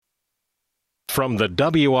From the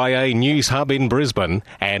WIA News Hub in Brisbane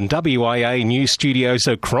and WIA News Studios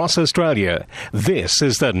across Australia, this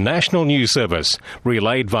is the National News Service,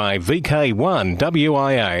 relayed by VK1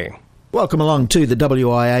 WIA. Welcome along to the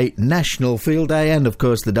WIA National Field Day and, of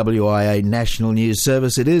course, the WIA National News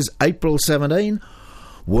Service. It is April 17,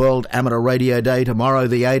 World Amateur Radio Day, tomorrow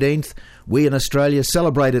the 18th. We in Australia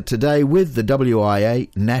celebrate it today with the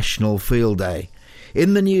WIA National Field Day.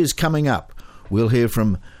 In the news coming up, we'll hear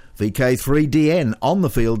from VK3DN on the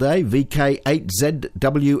field day,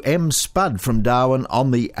 VK8ZWM Spud from Darwin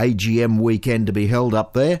on the AGM weekend to be held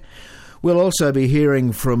up there. We'll also be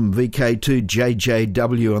hearing from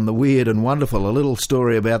VK2JJW on the weird and wonderful, a little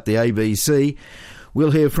story about the ABC.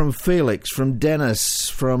 We'll hear from Felix, from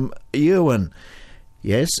Dennis, from Ewan.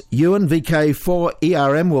 Yes, Ewan,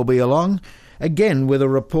 VK4ERM will be along, again with a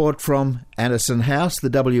report from Anderson House,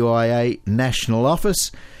 the WIA National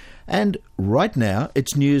Office. And right now,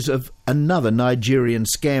 it's news of another Nigerian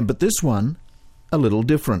scam, but this one a little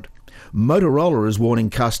different. Motorola is warning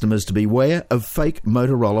customers to beware of fake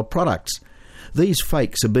Motorola products. These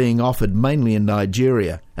fakes are being offered mainly in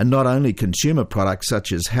Nigeria, and not only consumer products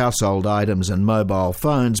such as household items and mobile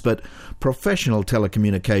phones, but professional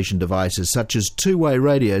telecommunication devices such as two-way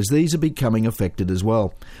radios. These are becoming affected as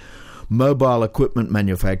well. Mobile equipment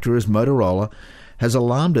manufacturers Motorola has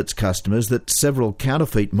alarmed its customers that several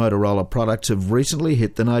counterfeit Motorola products have recently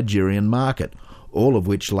hit the Nigerian market, all of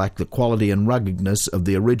which lack the quality and ruggedness of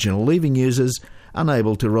the original, leaving users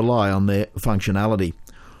unable to rely on their functionality.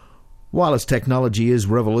 Wireless technology is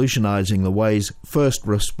revolutionising the ways first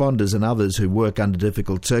responders and others who work under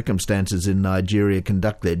difficult circumstances in Nigeria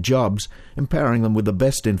conduct their jobs, empowering them with the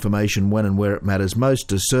best information when and where it matters most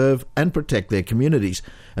to serve and protect their communities.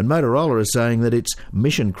 And Motorola is saying that its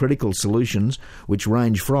mission-critical solutions, which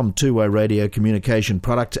range from two-way radio communication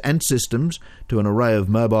products and systems to an array of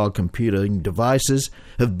mobile computing devices,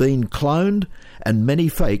 have been cloned, and many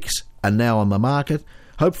fakes are now on the market,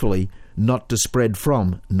 hopefully not to spread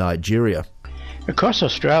from Nigeria. Across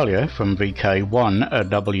Australia, from VK1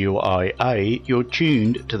 WIA, you're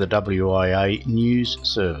tuned to the WIA News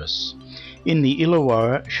Service. In the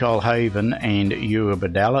Illawarra, Shoalhaven and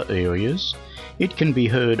Eurobodalla areas, it can be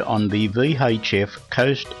heard on the VHF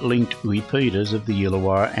Coast-linked repeaters of the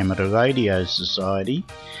Illawarra Amateur Radio Society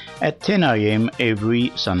at 10 a.m.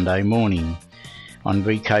 every Sunday morning. On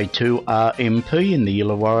VK2 RMP in the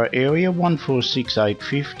Illawarra area,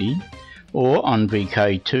 146850, or on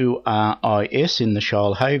VK2 RIS in the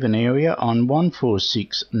Shoalhaven area on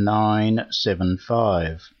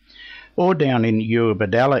 146975. Or down in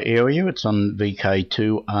Eurobodalla area, it's on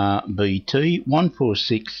VK2 RBT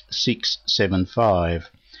 146675.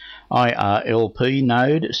 IRLP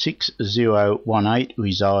node 6018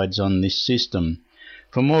 resides on this system.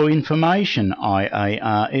 For more information,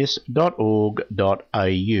 iars.org.au.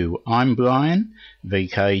 I'm Brian,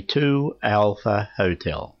 VK2 Alpha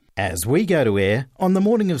Hotel. As we go to air, on the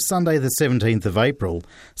morning of Sunday the 17th of April,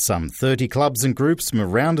 some 30 clubs and groups from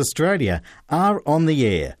around Australia are on the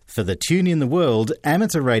air for the Tune in the World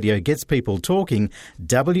Amateur Radio Gets People Talking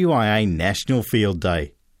WIA National Field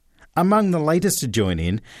Day. Among the latest to join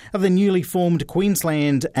in are the newly formed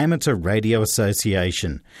Queensland Amateur Radio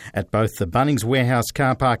Association at both the Bunnings Warehouse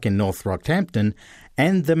car park in North Rockhampton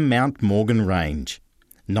and the Mount Morgan Range.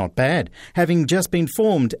 Not bad, having just been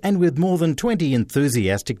formed and with more than 20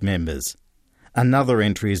 enthusiastic members. Another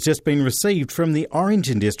entry has just been received from the Orange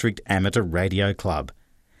District Amateur Radio Club.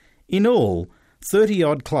 In all,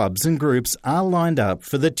 30-odd clubs and groups are lined up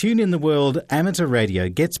for the Tune in the World Amateur Radio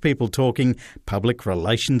Gets People Talking public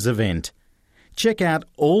relations event. Check out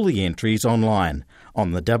all the entries online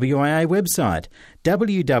on the WIA website,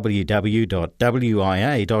 www.wia.org.au.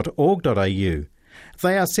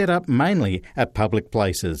 They are set up mainly at public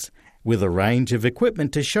places, with a range of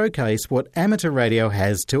equipment to showcase what amateur radio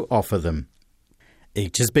has to offer them.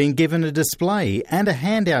 Each has been given a display and a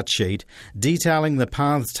handout sheet detailing the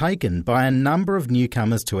paths taken by a number of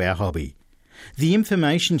newcomers to our hobby. The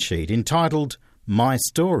information sheet, entitled My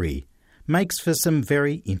Story, makes for some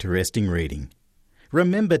very interesting reading.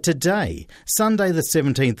 Remember, today, Sunday the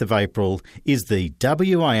 17th of April, is the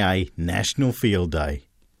WIA National Field Day.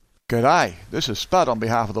 G'day, this is Spud on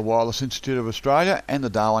behalf of the Wireless Institute of Australia and the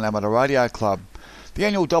Darwin Amateur Radio Club. The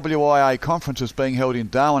annual WIA conference is being held in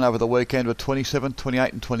Darwin over the weekend of 27th,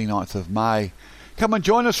 28th and 29th of May. Come and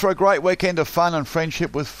join us for a great weekend of fun and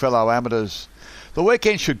friendship with fellow amateurs. The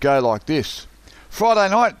weekend should go like this. Friday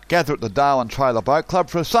night, gather at the Darwin Trailer Boat Club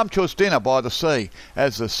for a sumptuous dinner by the sea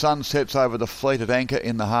as the sun sets over the fleet at anchor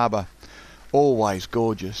in the harbour. Always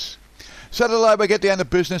gorgeous. Saturday we get down to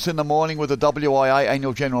business in the morning with the WIA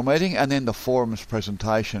annual general meeting and then the forums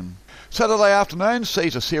presentation. Saturday afternoon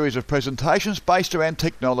sees a series of presentations based around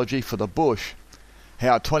technology for the bush.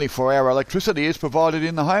 How 24-hour electricity is provided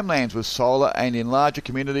in the homelands with solar and in larger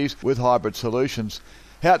communities with hybrid solutions.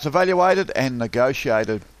 How it's evaluated and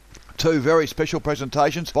negotiated. 2 very special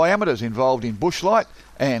presentations by amateurs involved in Bushlight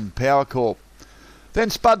and Power Corp. Then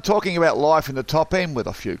Spud talking about life in the top end with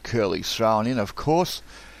a few curlies thrown in, of course.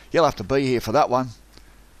 You'll have to be here for that one.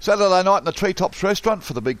 Saturday night in the Treetops restaurant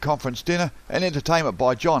for the big conference dinner and entertainment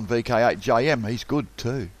by John, VK8JM. He's good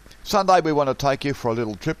too. Sunday we want to take you for a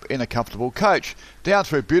little trip in a comfortable coach down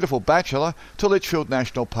through beautiful Batchelor to Litchfield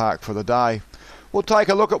National Park for the day. We'll take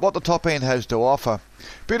a look at what the top end has to offer.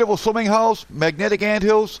 Beautiful swimming holes, magnetic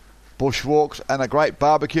anthills, bushwalks and a great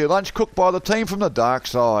barbecue lunch cooked by the team from the dark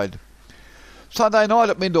side. Sunday night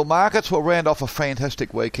at Mindle Markets will round off a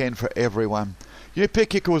fantastic weekend for everyone. You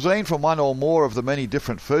pick your cuisine from one or more of the many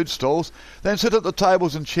different food stalls, then sit at the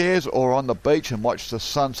tables and chairs or on the beach and watch the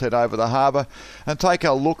sunset over the harbour and take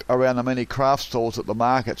a look around the many craft stalls at the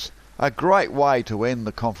markets. A great way to end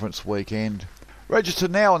the conference weekend. Register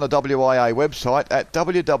now on the WIA website at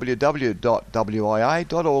www.wia.org.au.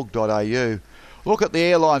 Look at the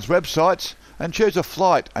airlines' websites and choose a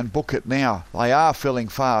flight and book it now. They are filling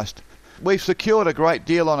fast. We've secured a great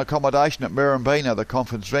deal on accommodation at Murrumbeena, the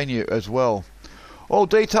conference venue, as well. All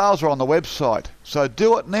details are on the website, so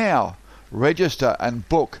do it now. Register and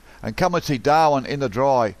book and come and see Darwin in the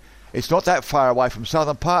dry. It's not that far away from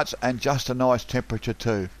southern parts and just a nice temperature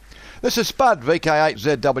too. This is Spud,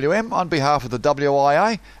 VK8ZWM, on behalf of the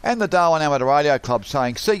WIA and the Darwin Amateur Radio Club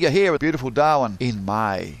saying see you here at beautiful Darwin in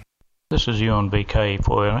May. This is Ewan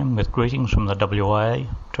VK4RM with greetings from the WIA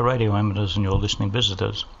to radio amateurs and your listening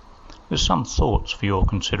visitors, with some thoughts for your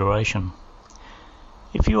consideration.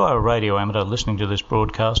 If you are a radio amateur listening to this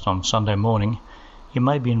broadcast on Sunday morning, you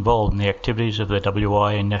may be involved in the activities of the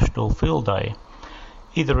WIA National Field Day,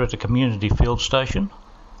 either at a community field station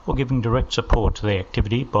or giving direct support to the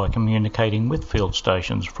activity by communicating with field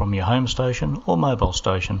stations from your home station or mobile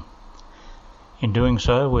station. In doing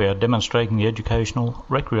so, we are demonstrating the educational,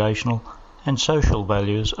 recreational and social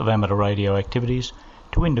values of amateur radio activities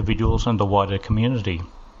to individuals and the wider community.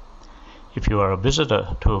 If you are a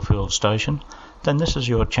visitor to a field station, then this is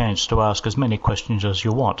your chance to ask as many questions as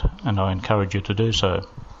you want, and I encourage you to do so.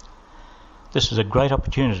 This is a great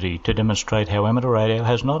opportunity to demonstrate how amateur radio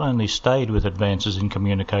has not only stayed with advances in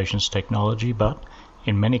communications technology, but,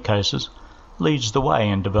 in many cases, leads the way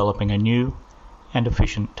in developing a new and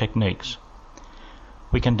efficient techniques.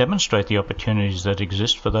 We can demonstrate the opportunities that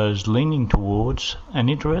exist for those leaning towards an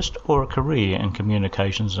interest or a career in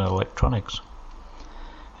communications and electronics.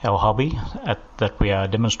 Our hobby that we are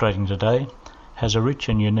demonstrating today has a rich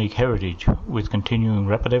and unique heritage with continuing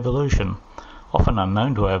rapid evolution, often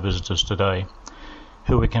unknown to our visitors today,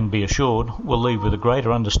 who we can be assured will leave with a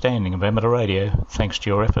greater understanding of amateur radio thanks to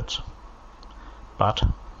your efforts. But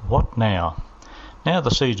what now? Now the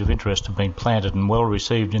seeds of interest have been planted and well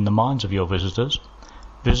received in the minds of your visitors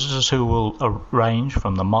who will range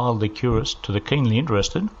from the mildly curious to the keenly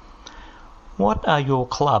interested. What are your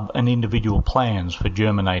club and individual plans for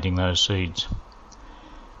germinating those seeds?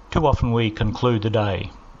 Too often we conclude the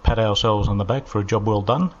day, pat ourselves on the back for a job well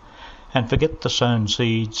done, and forget the sown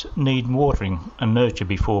seeds need watering and nurture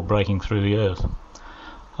before breaking through the earth.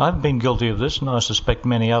 I've been guilty of this, and I suspect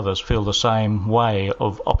many others feel the same way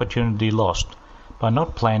of opportunity lost by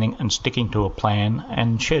not planning and sticking to a plan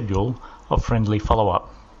and schedule of friendly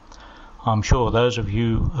follow-up. I'm sure those of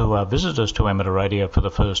you who are visitors to amateur radio for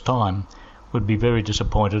the first time would be very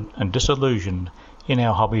disappointed and disillusioned in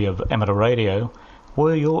our hobby of amateur radio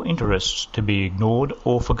were your interests to be ignored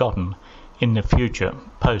or forgotten in the future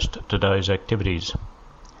post today's activities.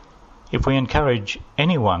 If we encourage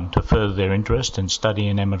anyone to further their interest in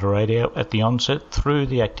studying amateur radio at the onset through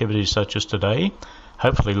the activities such as today,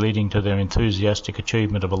 hopefully leading to their enthusiastic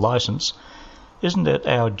achievement of a licence, isn't it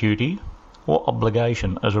our duty or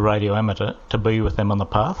obligation as a radio amateur to be with them on the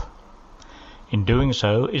path? In doing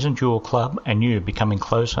so, isn't your club and you becoming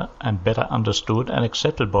closer and better understood and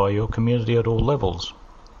accepted by your community at all levels?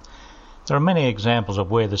 There are many examples of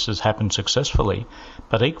where this has happened successfully,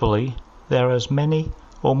 but equally there are as many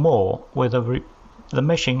or more where the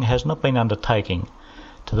meshing has not been undertaken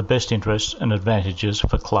to the best interests and advantages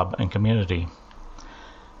for club and community.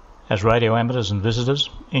 As radio amateurs and visitors,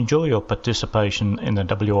 enjoy your participation in the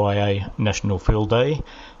WIA National Field Day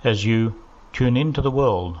as you tune into the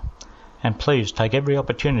world, and please take every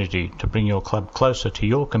opportunity to bring your club closer to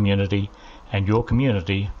your community and your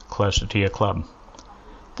community closer to your club.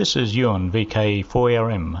 This is Ewan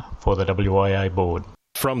VK4RM for the WIA board.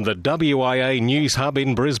 From the WIA News Hub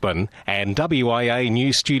in Brisbane and WIA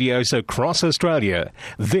News Studios across Australia,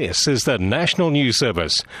 this is the National News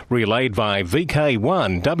Service, relayed by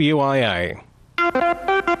VK1 WIA.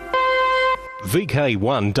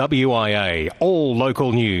 VK1 WIA, all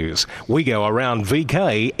local news. We go around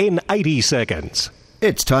VK in 80 seconds.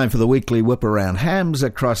 It's time for the weekly whip around hams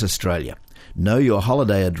across Australia. Know your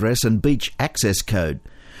holiday address and beach access code.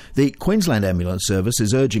 The Queensland Ambulance Service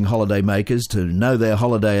is urging holiday makers to know their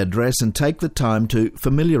holiday address and take the time to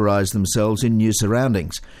familiarise themselves in new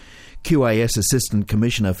surroundings. QAS Assistant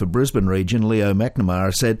Commissioner for Brisbane Region, Leo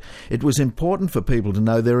McNamara, said it was important for people to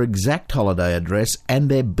know their exact holiday address and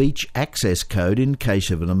their beach access code in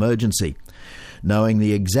case of an emergency. Knowing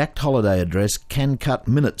the exact holiday address can cut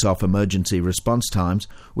minutes off emergency response times,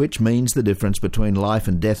 which means the difference between life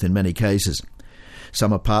and death in many cases.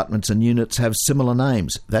 Some apartments and units have similar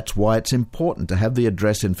names. That's why it's important to have the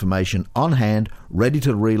address information on hand, ready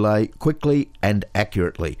to relay quickly and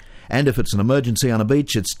accurately. And if it's an emergency on a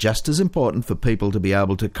beach, it's just as important for people to be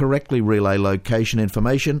able to correctly relay location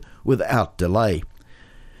information without delay.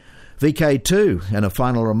 VK2, and a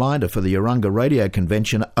final reminder for the Urunga Radio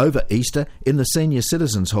Convention over Easter in the Senior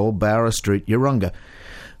Citizens Hall, Bowra Street, Urunga.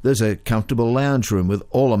 There's a comfortable lounge room with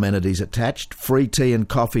all amenities attached, free tea and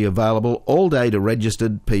coffee available all day to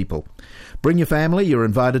registered people. Bring your family. You're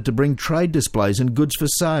invited to bring trade displays and goods for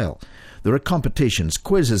sale. There are competitions,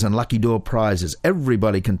 quizzes and lucky door prizes.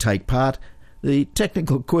 Everybody can take part. The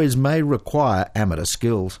technical quiz may require amateur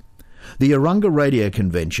skills. The Urunga Radio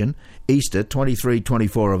Convention, Easter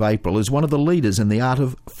 23-24 of April, is one of the leaders in the art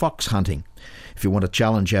of fox hunting. If you want to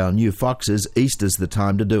challenge our new foxes, Easter's the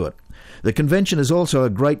time to do it. The convention is also a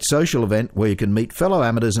great social event where you can meet fellow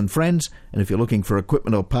amateurs and friends, and if you're looking for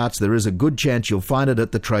equipment or parts, there is a good chance you'll find it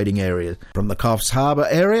at the trading area. From the Coffs Harbour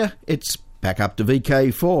area, it's back up to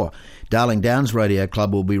VK4. Darling Downs Radio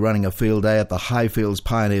Club will be running a field day at the Highfields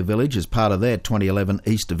Pioneer Village as part of their 2011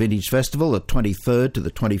 Easter Vintage Festival, the 23rd to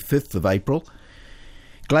the 25th of April.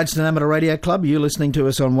 Gladstone Amateur Radio Club, you listening to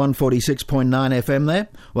us on 146.9 FM there?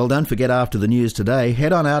 Well, don't forget, after the news today,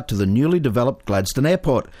 head on out to the newly developed Gladstone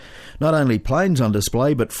Airport. Not only planes on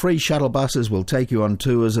display, but free shuttle buses will take you on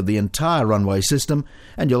tours of the entire runway system,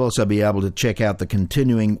 and you'll also be able to check out the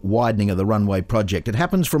continuing widening of the runway project. It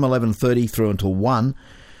happens from 11:30 through until 1.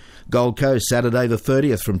 Gold Coast, Saturday the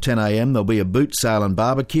 30th from 10 a.m. There'll be a boot sale and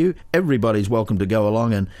barbecue. Everybody's welcome to go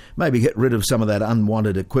along and maybe get rid of some of that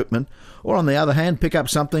unwanted equipment. Or on the other hand, pick up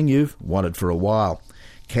something you've wanted for a while.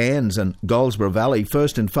 Cairns and Goldsboro Valley,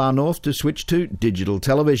 first in far north to switch to digital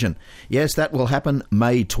television. Yes, that will happen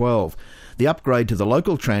May 12. The upgrade to the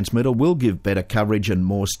local transmitter will give better coverage and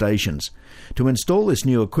more stations. To install this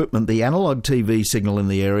new equipment, the analogue TV signal in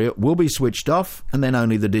the area will be switched off, and then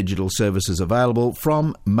only the digital service is available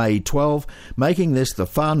from May 12, making this the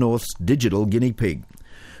far north's digital guinea pig.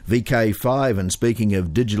 VK5, and speaking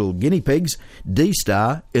of digital guinea pigs,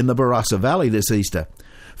 D-Star in the Barossa Valley this Easter.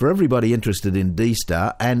 For everybody interested in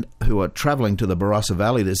D-Star and who are travelling to the Barossa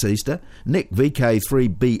Valley this Easter, Nick,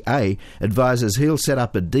 VK3BA, advises he'll set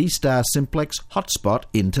up a D-Star Simplex hotspot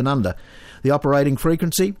in Tanunda. The operating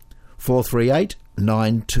frequency,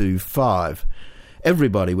 438-925.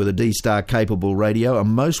 Everybody with a D-Star capable radio are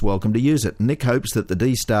most welcome to use it. Nick hopes that the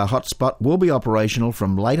D-Star hotspot will be operational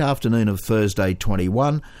from late afternoon of Thursday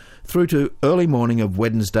 21 through to early morning of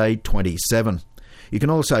Wednesday 27. You can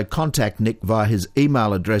also contact Nick via his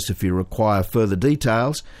email address if you require further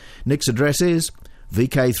details. Nick's address is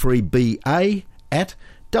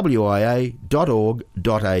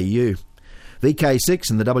vk3ba@wia.org.au.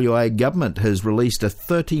 VK6 and the WA government has released a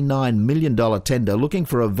 $39 million tender looking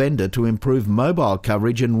for a vendor to improve mobile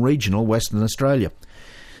coverage in regional Western Australia.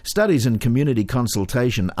 Studies and community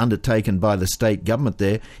consultation undertaken by the state government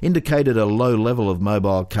there indicated a low level of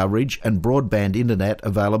mobile coverage and broadband internet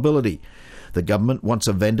availability. The government wants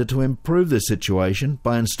a vendor to improve the situation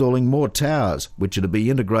by installing more towers, which are to be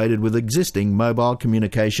integrated with existing mobile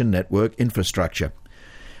communication network infrastructure.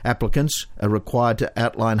 Applicants are required to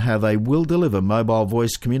outline how they will deliver mobile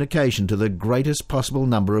voice communication to the greatest possible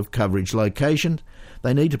number of coverage locations.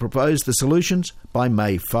 They need to propose the solutions by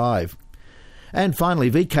May 5. And finally,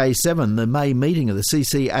 VK7, the May meeting of the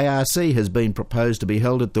CCARC has been proposed to be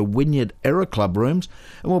held at the Wynyard Era Club rooms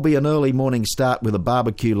and will be an early morning start with a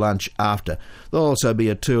barbecue lunch after. There'll also be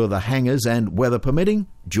a tour of the hangars and, weather permitting,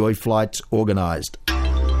 joy flights organised.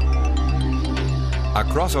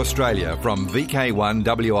 Across Australia from VK1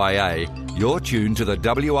 WIA, you're tuned to the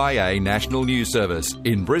WIA National News Service.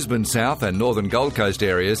 In Brisbane South and Northern Gold Coast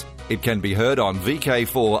areas, it can be heard on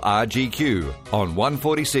VK4 RGQ on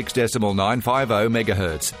 146.950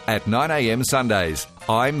 MHz at 9am Sundays.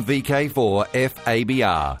 I'm VK4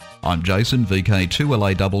 FABR. I'm Jason,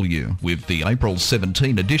 VK2LAW, with the April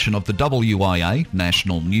 17 edition of the WIA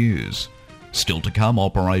National News. Still to come,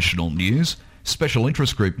 operational news, special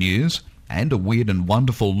interest group news, and a weird and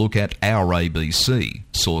wonderful look at Our ABC,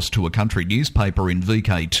 sourced to a country newspaper in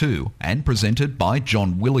VK2 and presented by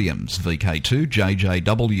John Williams, VK2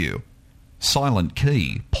 JJW. Silent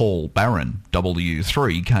Key, Paul Barron,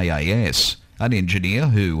 W3KAS, an engineer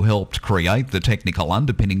who helped create the technical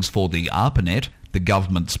underpinnings for the ARPANET, the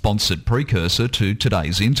government-sponsored precursor to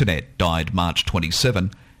today's internet, died March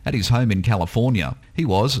 27 at his home in California. He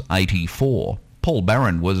was 84. Paul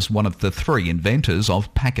Barron was one of the three inventors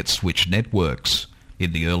of packet switch networks.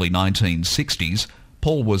 In the early 1960s,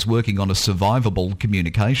 Paul was working on a survivable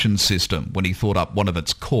communication system when he thought up one of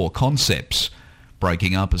its core concepts,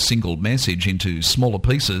 breaking up a single message into smaller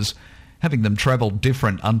pieces, having them travel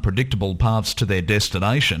different unpredictable paths to their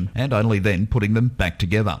destination, and only then putting them back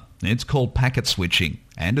together. It's called packet switching,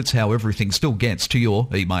 and it's how everything still gets to your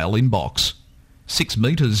email inbox. 6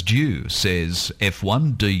 metres due, says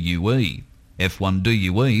F1DUE.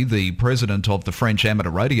 F1DUE, the president of the French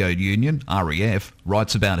Amateur Radio Union, REF,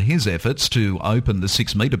 writes about his efforts to open the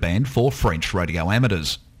 6 metre band for French radio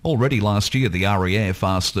amateurs. Already last year, the REF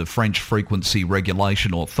asked the French Frequency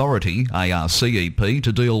Regulation Authority, ARCEP,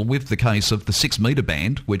 to deal with the case of the 6 metre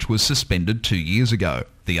band, which was suspended 2 years ago.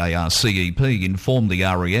 The ARCEP informed the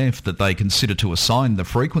REF that they consider to assign the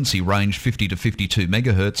frequency range 50 to 52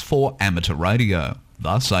 MHz for amateur radio.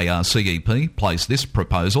 Thus, ARCEP placed this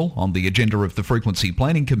proposal on the agenda of the Frequency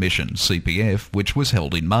Planning Commission, CPF, which was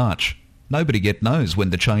held in March. Nobody yet knows when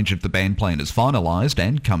the change of the band plan is finalised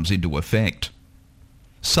and comes into effect.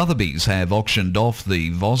 Sotheby's have auctioned off the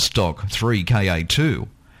Vostok 3KA2,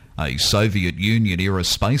 a Soviet Union-era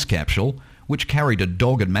space capsule which carried a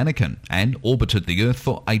dog and mannequin and orbited the Earth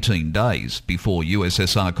for 18 days before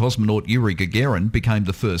USSR cosmonaut Yuri Gagarin became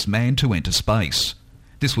the first man to enter space.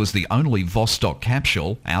 This was the only Vostok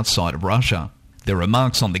capsule outside of Russia. There are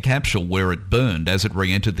marks on the capsule where it burned as it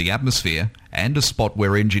re-entered the atmosphere, and a spot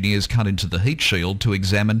where engineers cut into the heat shield to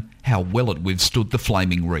examine how well it withstood the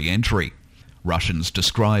flaming re-entry. Russians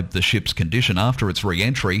described the ship's condition after its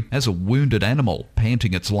re-entry as a wounded animal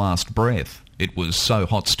panting its last breath. It was so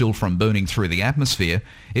hot still from burning through the atmosphere,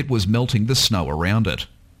 it was melting the snow around it.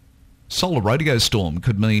 Solar radio storm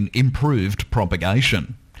could mean improved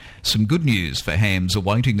propagation. Some good news for hams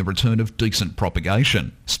awaiting the return of decent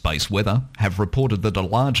propagation. Space Weather have reported that a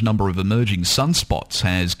large number of emerging sunspots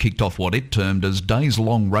has kicked off what it termed as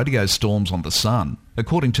days-long radio storms on the sun.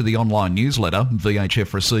 According to the online newsletter,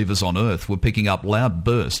 VHF receivers on Earth were picking up loud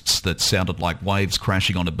bursts that sounded like waves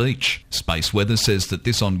crashing on a beach. Space Weather says that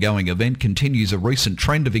this ongoing event continues a recent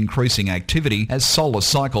trend of increasing activity as Solar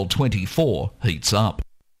Cycle 24 heats up.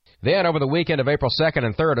 Then, over the weekend of April 2nd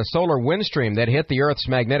and 3rd, a solar wind stream that hit the Earth's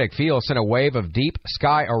magnetic field sent a wave of deep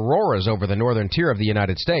sky auroras over the northern tier of the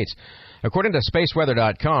United States. According to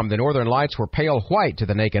SpaceWeather.com, the northern lights were pale white to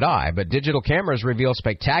the naked eye, but digital cameras reveal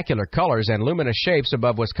spectacular colors and luminous shapes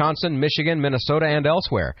above Wisconsin, Michigan, Minnesota, and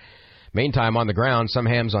elsewhere. Meantime, on the ground, some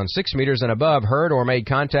hams on 6 meters and above heard or made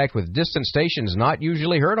contact with distant stations not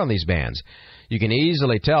usually heard on these bands. You can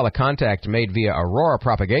easily tell a contact made via aurora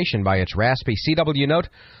propagation by its raspy CW note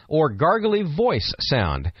or gargly voice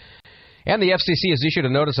sound. And the FCC has issued a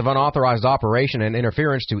notice of unauthorized operation and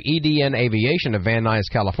interference to EDN Aviation of Van Nuys,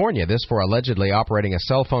 California, this for allegedly operating a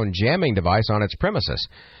cell phone jamming device on its premises.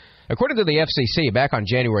 According to the FCC, back on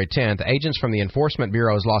January 10th, agents from the Enforcement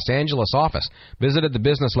Bureau's Los Angeles office visited the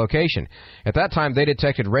business location. At that time, they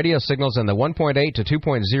detected radio signals in the 1.8 to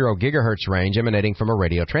 2.0 gigahertz range emanating from a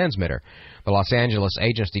radio transmitter. The Los Angeles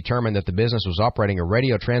agents determined that the business was operating a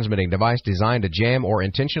radio transmitting device designed to jam or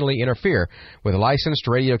intentionally interfere with licensed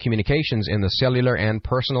radio communications in the cellular and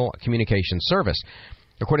personal communication service.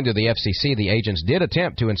 According to the FCC, the agents did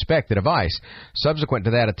attempt to inspect the device. Subsequent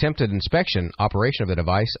to that attempted inspection, operation of the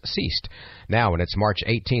device ceased. Now, in its March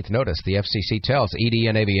 18th notice, the FCC tells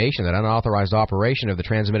EDN Aviation that unauthorized operation of the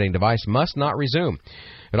transmitting device must not resume.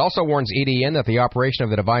 It also warns EDN that the operation of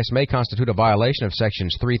the device may constitute a violation of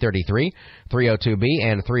Sections 333, 302B,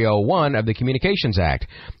 and 301 of the Communications Act.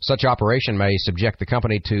 Such operation may subject the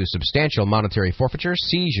company to substantial monetary forfeiture,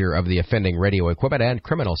 seizure of the offending radio equipment, and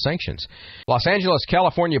criminal sanctions. Los Angeles,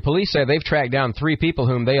 California police say they've tracked down 3 people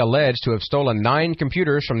whom they allege to have stolen 9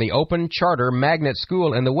 computers from the Open Charter Magnet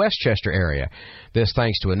School in the Westchester area. This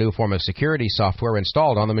thanks to a new form of security software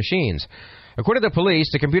installed on the machines. According to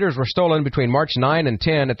police, the computers were stolen between March 9 and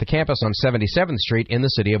 10 at the campus on 77th Street in the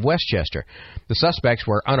city of Westchester. The suspects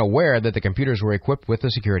were unaware that the computers were equipped with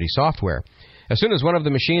the security software. As soon as one of the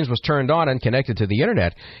machines was turned on and connected to the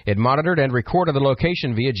Internet, it monitored and recorded the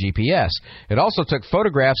location via GPS. It also took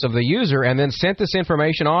photographs of the user and then sent this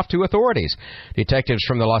information off to authorities. Detectives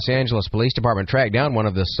from the Los Angeles Police Department tracked down one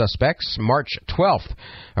of the suspects March 12th.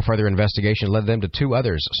 A further investigation led them to 2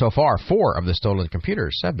 others. So far, 4 of the stolen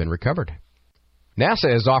computers have been recovered.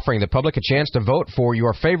 NASA is offering the public a chance to vote for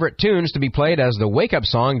your favorite tunes to be played as the wake-up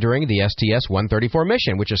song during the STS-134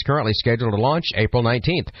 mission, which is currently scheduled to launch April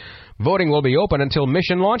 19th. Voting will be open until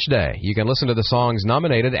mission launch day. You can listen to the songs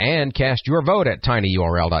nominated and cast your vote at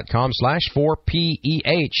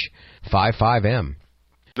tinyurl.com/4PEH55M.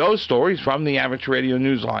 Those stories from the Amateur Radio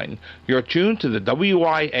Newsline. You're tuned to the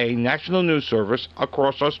WIA National News Service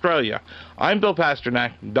across Australia. I'm Bill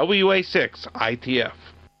Pasternak, WA6 ITF.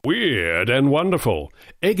 Weird and wonderful,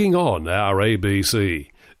 egging on our ABC.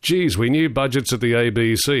 Geez, we knew budgets at the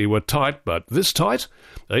ABC were tight, but this tight?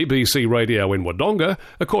 ABC Radio in Wodonga,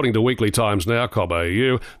 according to Weekly Times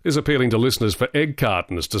Now.com.au, is appealing to listeners for egg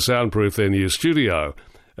cartons to soundproof their new studio.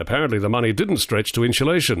 Apparently the money didn't stretch to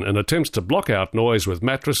insulation, and attempts to block out noise with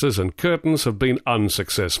mattresses and curtains have been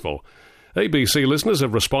unsuccessful. ABC listeners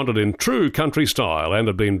have responded in true country style and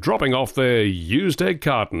have been dropping off their used egg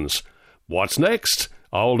cartons. What's next?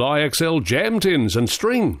 Old IXL jam tins and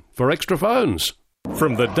string for extra phones.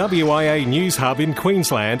 From the WIA News Hub in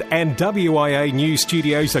Queensland and WIA News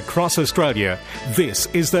Studios across Australia, this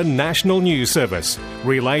is the National News Service,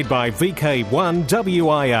 relayed by VK1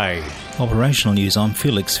 WIA. Operational news, I'm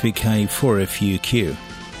Felix, VK4FUQ.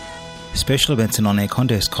 Special events and on-air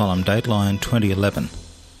contest column, Dateline 2011.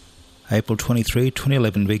 April 23,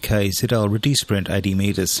 2011 VK ZL Ridley Sprint 80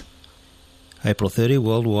 metres. April 30,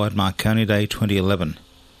 Worldwide Marconi Day 2011.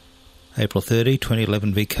 April 30,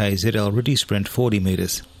 2011 VK ZL Ridley Sprint 40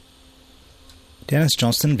 metres. Dennis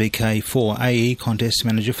Johnston, VK4AE Contest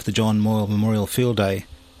Manager for the John Moyle Memorial Field Day,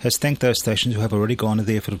 has thanked those stations who have already gone to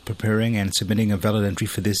the effort of preparing and submitting a valid entry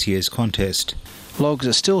for this year's contest. Logs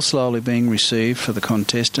are still slowly being received for the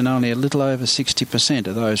contest, and only a little over 60%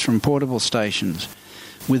 of those from portable stations,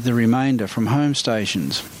 with the remainder from home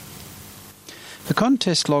stations. The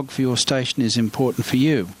contest log for your station is important for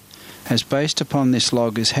you, as based upon this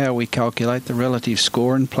log is how we calculate the relative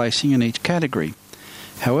score and placing in each category.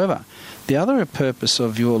 However, the other purpose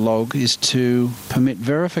of your log is to permit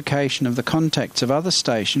verification of the contacts of other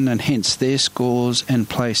stations and hence their scores and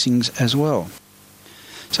placings as well.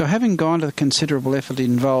 So having gone to the considerable effort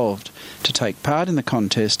involved to take part in the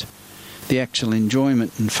contest, the actual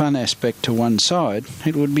enjoyment and fun aspect to one side,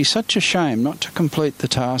 it would be such a shame not to complete the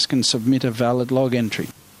task and submit a valid log entry.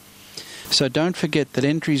 So don't forget that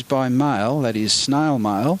entries by mail, that is snail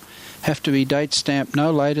mail, have to be date stamped no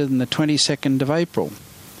later than the 22nd of April,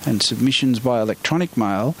 and submissions by electronic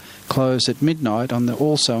mail close at midnight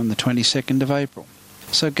also on the 22nd of April.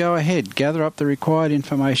 So go ahead, gather up the required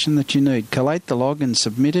information that you need, collate the log and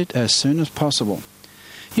submit it as soon as possible.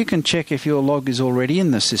 You can check if your log is already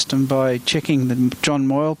in the system by checking the John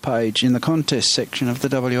Moyle page in the contest section of the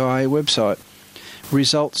WIA website.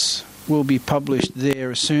 Results will be published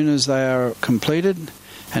there as soon as they are completed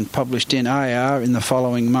and published in AR in the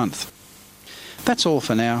following month. That's all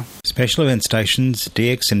for now. Special event stations,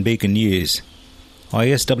 DX and Beacon News.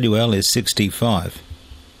 ISWL is 65.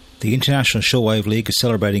 The International Shortwave League is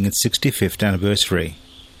celebrating its 65th anniversary.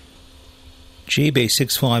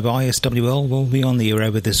 GB65 ISWL will be on the air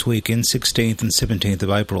over this weekend, 16th and 17th of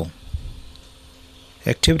April.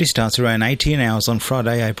 Activity starts around 18 hours on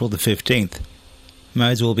Friday, April the 15th.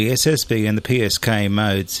 Modes will be SSB and the PSK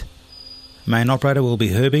modes. Main operator will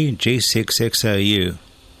be Herbie G6XOU.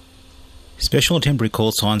 Special temporary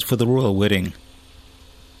call signs for the Royal Wedding.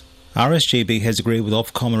 RSGB has agreed with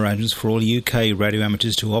Ofcom arrangements for all UK radio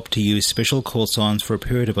amateurs to opt to use special call signs for a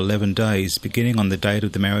period of 11 days, beginning on the date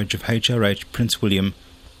of the marriage of HRH Prince William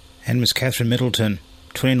and Miss Catherine Middleton,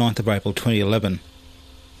 29th of April 2011.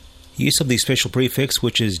 Use of the special prefix,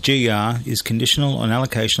 which is GR, is conditional on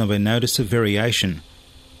allocation of a notice of variation,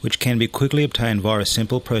 which can be quickly obtained via a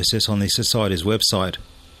simple process on the Society's website,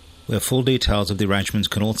 where full details of the arrangements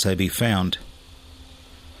can also be found.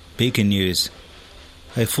 Beacon News.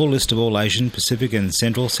 A full list of all Asian, Pacific and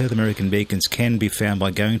Central South American beacons can be found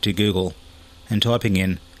by going to Google and typing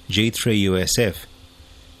in G3USF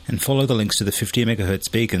and follow the links to the 50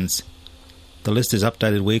 MHz beacons. The list is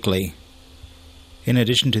updated weekly. In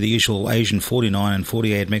addition to the usual Asian 49 and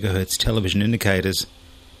 48 MHz television indicators,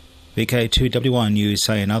 VK2WI News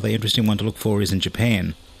say another interesting one to look for is in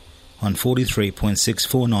Japan on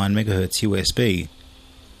 43.649 MHz USB,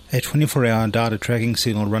 a 24-hour data tracking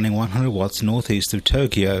signal running 100 watts northeast of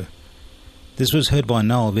Tokyo. This was heard by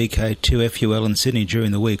Noel VK2FUL in Sydney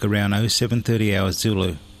during the week around 0730 hours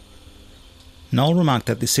Zulu. Noel remarked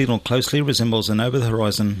that the signal closely resembles an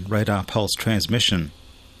over-the-horizon radar pulse transmission.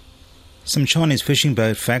 Some Chinese fishing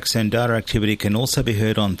boat fax and data activity can also be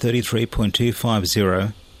heard on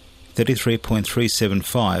 33.250,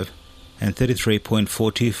 33.375 and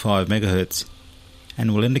 33.425 MHz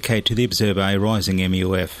and will indicate to the observer a rising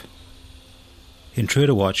MUF.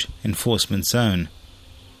 Intruder Watch Enforcement Zone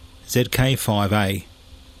ZK5A.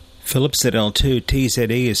 Philips ZL2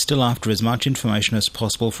 TZE is still after as much information as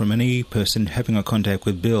possible from any person having a contact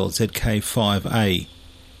with Bill ZK5A.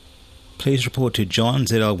 Please report to John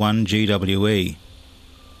ZL1 GWE.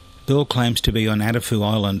 Bill claims to be on Adafu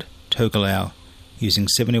Island, Tokelau, using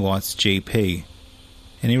 70 watts GP.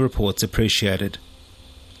 Any reports appreciated.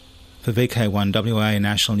 For VK1WA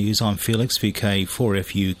National News, I'm Felix,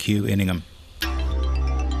 VK4FUQ Inningham.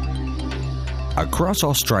 Across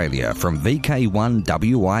Australia from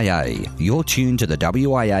VK1WIA, you're tuned to the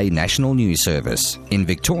WIA National News Service. In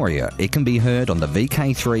Victoria, it can be heard on the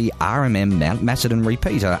VK3 RMM Mount Macedon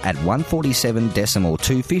repeater at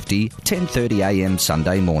 147.250, 10:30am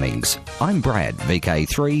Sunday mornings. I'm Brad,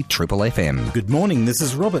 VK3 Triple FM. Good morning, this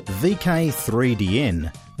is Robert,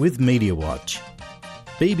 VK3DN, with Media Watch.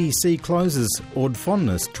 BBC closes Ord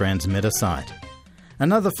Fondness transmitter site.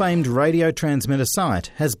 Another famed radio transmitter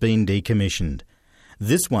site has been decommissioned.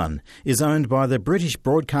 This one is owned by the British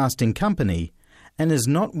Broadcasting Company and is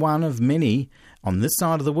not one of many on this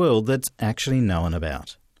side of the world that's actually known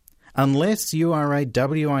about. Unless you are a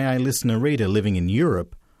WIA listener-reader living in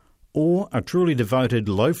Europe or a truly devoted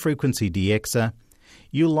low-frequency DXer,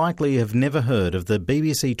 you'll likely have never heard of the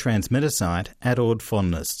BBC transmitter site at Ord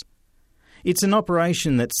Fondness. It's an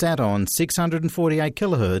operation that sat on 648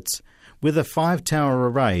 kHz with a 5-tower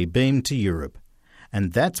array beamed to Europe,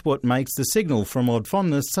 and that's what makes the signal from Ord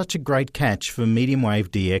Fondness such a great catch for medium-wave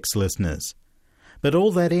DX listeners. But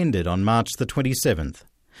all that ended on March the 27th.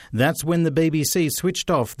 That's when the BBC switched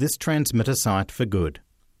off this transmitter site for good.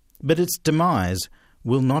 But its demise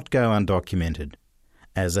will not go undocumented.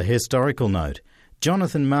 As a historical note,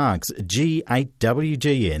 Jonathan Marks,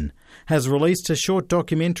 G8WGN, has released a short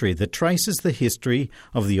documentary that traces the history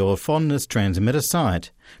of the Ord Fondness transmitter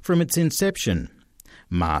site from its inception.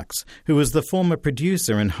 Marks, who was the former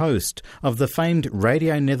producer and host of the famed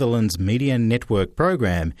Radio Netherlands Media Network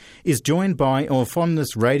program, is joined by Ord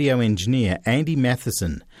Fondness radio engineer Andy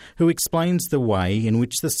Matheson, who explains the way in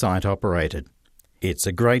which the site operated. It's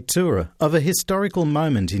a great tour of a historical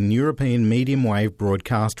moment in European medium-wave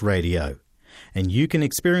broadcast radio, and you can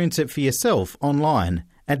experience it for yourself online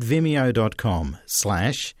at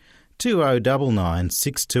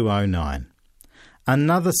vimeo.com/20996209.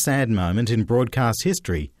 Another sad moment in broadcast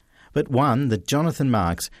history, but one that Jonathan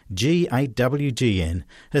Marks, G8WGN,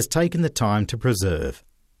 has taken the time to preserve.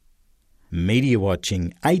 Media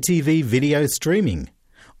watching, ATV video streaming.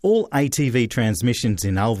 All ATV transmissions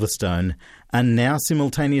in Ulverstone are now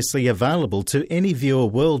simultaneously available to any viewer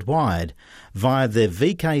worldwide via the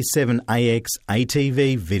VK7AX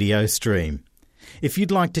ATV video stream. If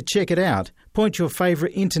you'd like to check it out, point your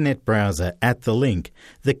favourite internet browser at the link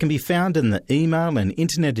that can be found in the email and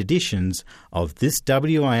internet editions of this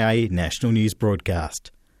WIA National News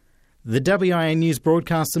broadcast. The WIA News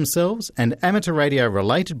broadcasts themselves and amateur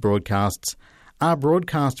radio-related broadcasts are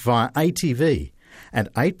broadcast via ATV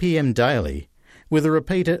at 8 p.m. daily, with a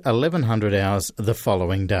repeat at 1100 hours the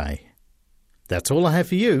following day. That's all I have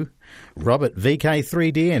for you. Robert,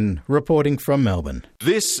 VK3DN, reporting from Melbourne.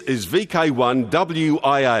 This is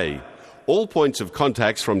VK1WIA. All points of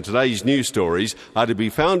contacts from today's news stories are to be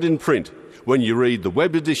found in print when you read the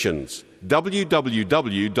web editions,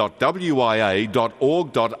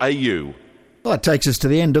 www.wia.org.au. Well, that takes us to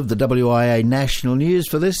the end of the WIA National News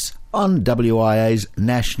for this on WIA's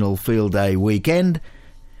National Field Day weekend,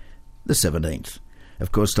 the 17th.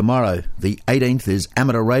 Of course, tomorrow, the 18th, is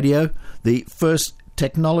Amateur Radio, the first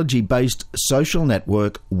technology-based social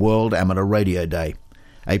network World Amateur Radio Day.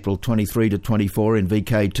 April 23 to 24 in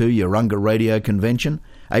VK2 Yarunga Radio Convention.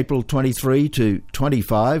 April 23 to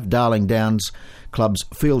 25 Darling Downs Club's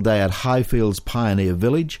Field Day at Highfields Pioneer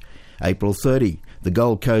Village. April 30 the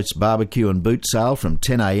Gold Coast Barbecue and Boot Sale from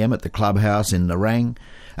 10am at the Clubhouse in Nerang.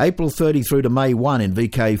 April 30 through to May 1 in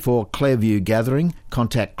VK4 Clairview Gathering.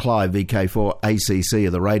 Contact Clive VK4 ACC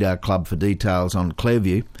of the Radar Club for details on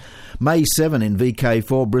Clairview. May 7 in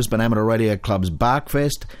VK4 Brisbane Amateur Radio Club's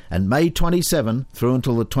Barkfest. And May 27 through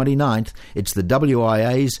until the 29th, it's the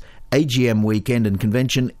WIA's AGM Weekend and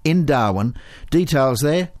Convention in Darwin. Details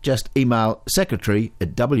there, just email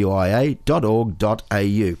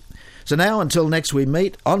secretary@wia.org.au. So now, until next we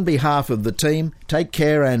meet, on behalf of the team, take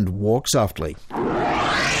care and walk softly.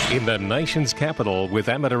 In the nation's capital, with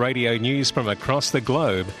amateur radio news from across the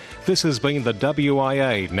globe, this has been the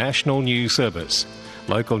WIA National News Service.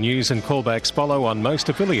 Local news and callbacks follow on most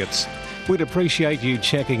affiliates. We'd appreciate you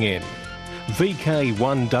checking in.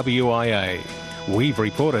 VK1 WIA. We've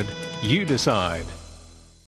reported, you decide.